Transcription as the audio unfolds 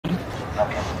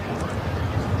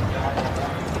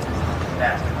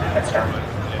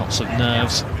Lots of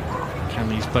nerves. Can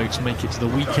these boats make it to the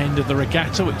weekend of the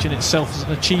regatta, which in itself is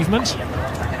an achievement?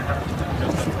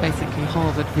 This is basically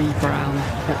Harvard v Brown,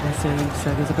 what we're seeing,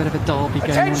 so there's a bit of a derby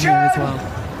going on here as well.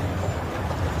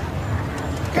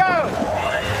 Go!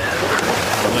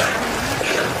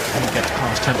 Who gets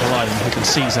past Temple Island, who can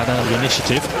seize that early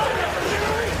initiative.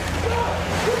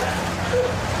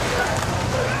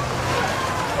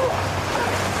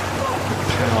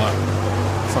 Power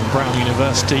from Brown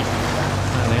University.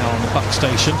 There they are on the buck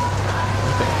station.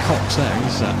 Look at Cox there,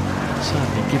 he's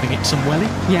certainly giving it some welly.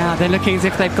 Yeah, they're looking as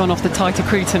if they've gone off the tighter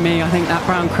crew to me. I think that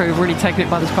Brown crew have really taken it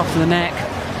by the scruff of the neck.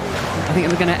 I think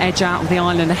they're going to edge out of the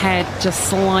island ahead just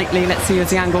slightly. Let's see as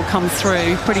the angle comes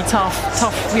through. Pretty tough,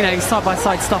 you know,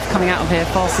 side-by-side stuff coming out of here,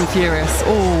 fast and furious.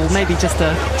 Oh, maybe just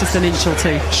an inch or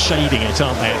two. Shading it,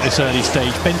 aren't they, at this early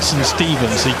stage? Benson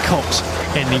Stevens, the Cox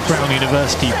Henley Brown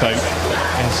University boat,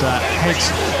 his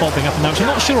head's bobbing up and down.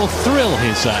 I'm not sure he'll thrill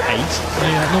his eight.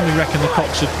 They normally reckon the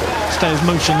Cox should stay as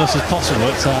motionless as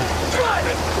possible. It's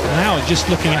now just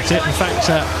looking at it. In fact,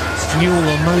 Newell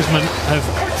and Mosman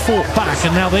have fought back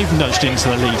and now they've nudged into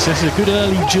the lead. So this is a good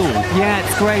early duel. Yeah,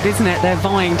 it's great, isn't it? They're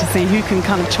vying to see who can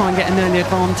kind of try and get an early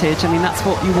advantage. I mean, that's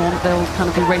what you want. They'll kind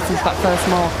of be racing to that first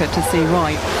marker to see,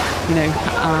 right, you know,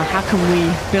 how can we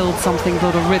build something,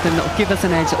 build a rhythm that will give us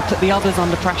an edge, that will put the others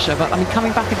under pressure. But I mean,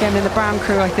 coming back again in the Brown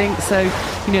crew, I think, so,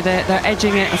 you know, they're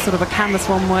edging it as sort of a canvas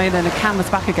one way, then a canvas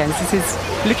back again. So this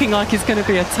is looking like it's going to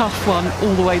be a tough one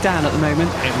all the way down at the moment.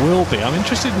 It will be. I'm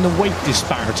interested in the weight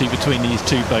disparity between these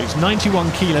two boats.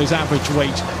 91 kilos average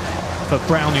weight for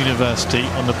Brown University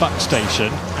on the buck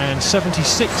station and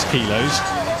 76 kilos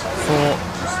for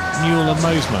Newell and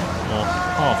Mosman, or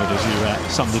Harvard as you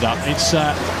summed it up. It's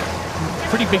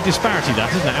pretty big disparity, that,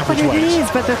 isn't it, average weight? It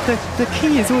is, but the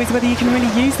key is always whether you can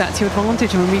really use that to your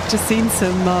advantage. I mean, we've just seen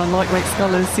some lightweight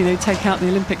scullers, you know, take out the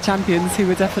Olympic champions who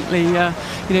were definitely, you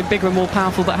know, bigger and more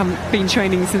powerful, but haven't been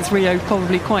training since Rio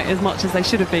probably quite as much as they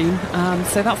should have been.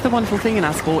 So that's the wonderful thing in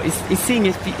our sport, is seeing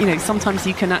if, you know, sometimes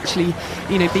you can actually,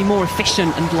 you know, be more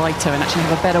efficient and lighter and actually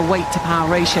have a better weight to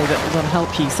power ratio that will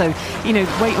help you. So, you know,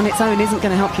 weight on its own isn't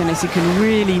going to help you unless you can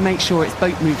really make sure it's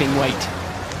boat moving weight.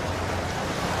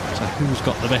 So who's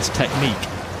got the best technique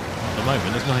at the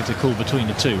moment? There's nothing to call between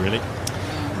the two, really.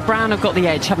 Brown have got the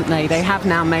edge, haven't they? They have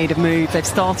now made a move. They've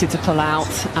started to pull out.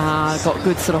 Got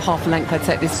good sort of half a length, I'd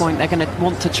say, at this point. They're going to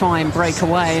want to try and break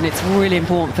away, and it's really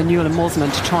important for Newell and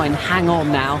Mosman to try and hang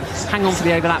on now. Hang on to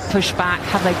the overlap, push back.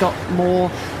 Have they got more?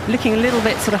 Looking a little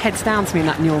bit sort of heads down to me in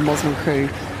that Newell Mosman crew.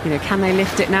 You know, can they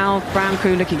lift it now? Brown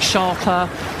crew looking sharper.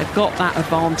 They've got that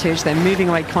advantage. They're moving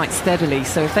away quite steadily.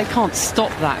 So if they can't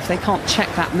stop that, if they can't check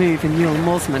that move in Newell and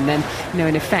Mosman, then, you know,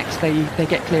 in effect, they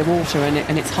get clear water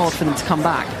and it's hard for them to come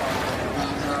back.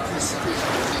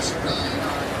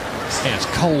 Yeah, it's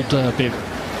Cole Derby,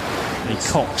 the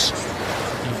Cox.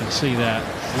 You can see there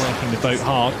working the boat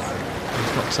hard.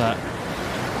 He's got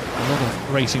a lot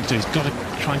of racing to do. He's got to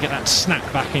try and get that snap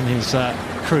back in his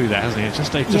crew there, hasn't he?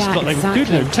 They were good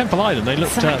in Temple Island. They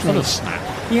looked full of snap.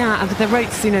 Yeah, and the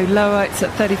rate's, you know, lower. It's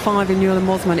at 35 in Newell and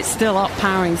Mosman. It's still up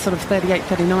powering sort of 38,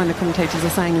 39, the commentators are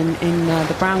saying in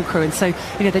the Brown crew. And so,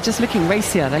 you know, they're just looking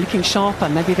racier. They're looking sharper.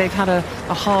 Maybe they've had a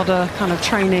harder kind of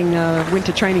training,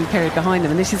 winter training period behind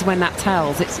them. And this is when that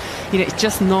tells. It's, you know, it's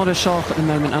just not as sharp at the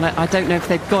moment. And I don't know if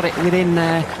they've got it within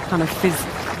their kind of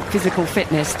physical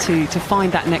fitness to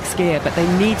find that next gear. But they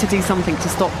need to do something to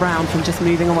stop Brown from just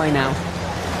moving away now.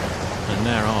 And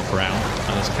there are Brown,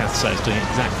 and as Kath says, doing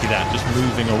exactly that, just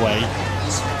moving away.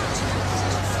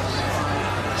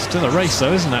 Still a race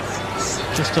though, isn't it?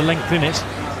 Just a length in it.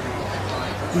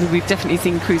 We've definitely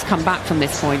seen crews come back from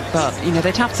this point, but, you know,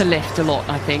 they'd have to lift a lot,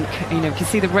 I think. You know, you can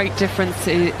see the rate difference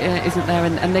isn't there,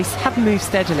 and they have moved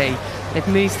steadily. They've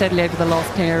moved steadily over the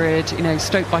last period, you know,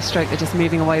 stroke by stroke, they're just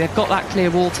moving away. They've got that clear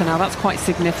water now. That's quite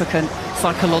significant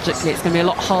psychologically. It's going to be a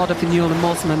lot harder for Newell and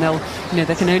Mosman.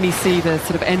 They can only see the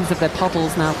sort of ends of their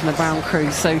puddles now from the Brown crew.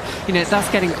 So, you know, that's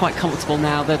getting quite comfortable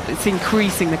now. It's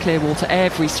increasing the clear water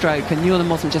every stroke, and Newell and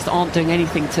Mosman just aren't doing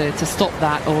anything to stop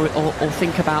that or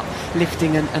think about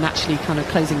lifting and actually kind of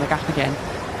closing the gap again.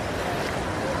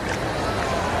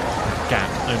 Gap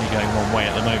only going one way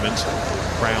at the moment.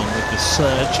 Brown with the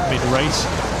surge mid-race.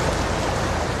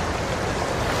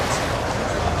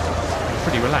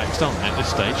 Pretty relaxed, aren't they, at this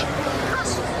stage?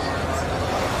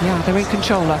 Yeah, they're in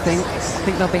control, I think. I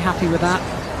think they'll be happy with that.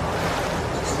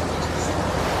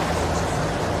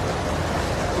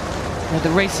 They're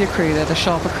the racier crew, they're the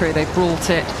sharper crew. They've brought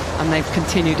it and they've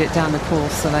continued it down the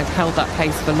course, so they've held that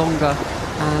pace for longer.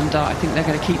 And I think they're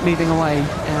going to keep moving away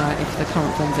if the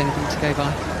current runs anything to go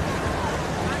by.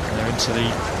 They're into the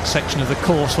section of the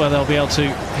course where they'll be able to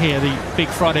hear the big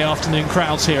Friday afternoon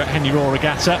crowds here at Henley Royal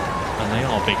Regatta. And they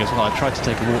are big as well. I tried to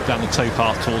take a walk down the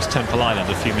towpath towards Temple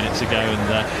Island a few minutes ago, and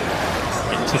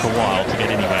it took a while to get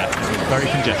anywhere. It was very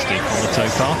congested on the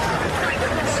towpath.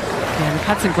 Yeah, we've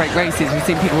had some great races. We've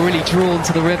seen people really drawn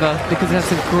to the river because we have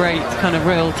some great kind of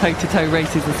real toe-to-toe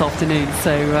races this afternoon.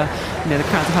 So, the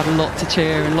crowds have had a lot to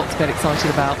cheer and a lot to get excited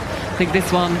about. I think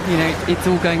this one, it's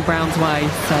all going Brown's way.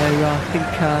 So I think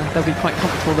they'll be quite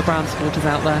comfortable, the Brown supporters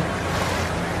out there.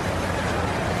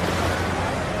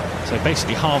 So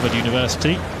basically Harvard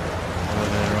University,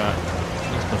 their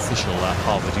official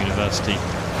Harvard University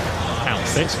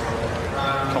outfit.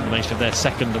 A combination of their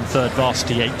second and third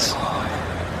varsity eights.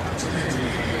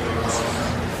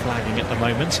 Flagging at the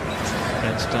moment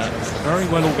against a very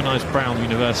well organised Brown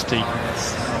University 8,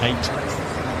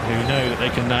 who know that they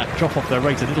can drop off their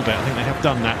rate a little bit. I think they have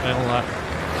done that.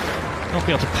 They'll not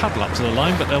be able to paddle up to the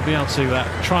line, but they'll be able to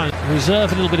try and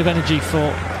reserve a little bit of energy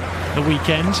for the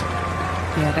weekend.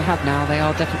 Yeah, they have now. They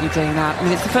are definitely doing that. I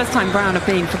mean, it's the first time Brown have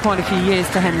been for quite a few years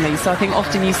to Henley, so I think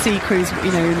often you see crews,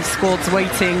 in the squads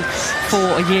waiting for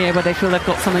a year where they feel they've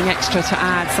got something extra to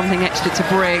add, something extra to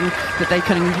bring, that they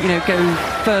can, go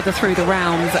further through the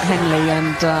rounds at Henley,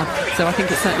 and so I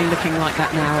think it's certainly looking like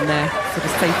that now, and they're sort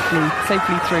of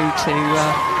safely through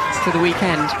to the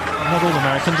weekend. Not all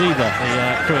Americans either.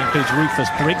 The crew includes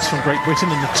Rufus Briggs from Great Britain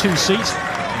in the 2 seat,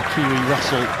 and Kiwi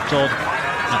Russell Dodd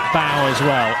at bow as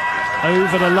well.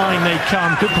 Over the line they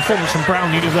come. Good performance from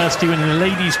Brown University, winning the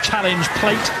Ladies' Challenge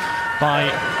plate by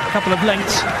a couple of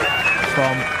lengths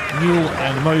from Newell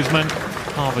and Mosman.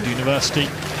 Harvard University.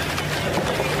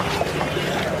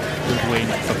 Good win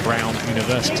for Brown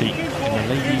University in the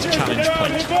Ladies' Challenge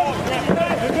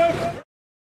plate.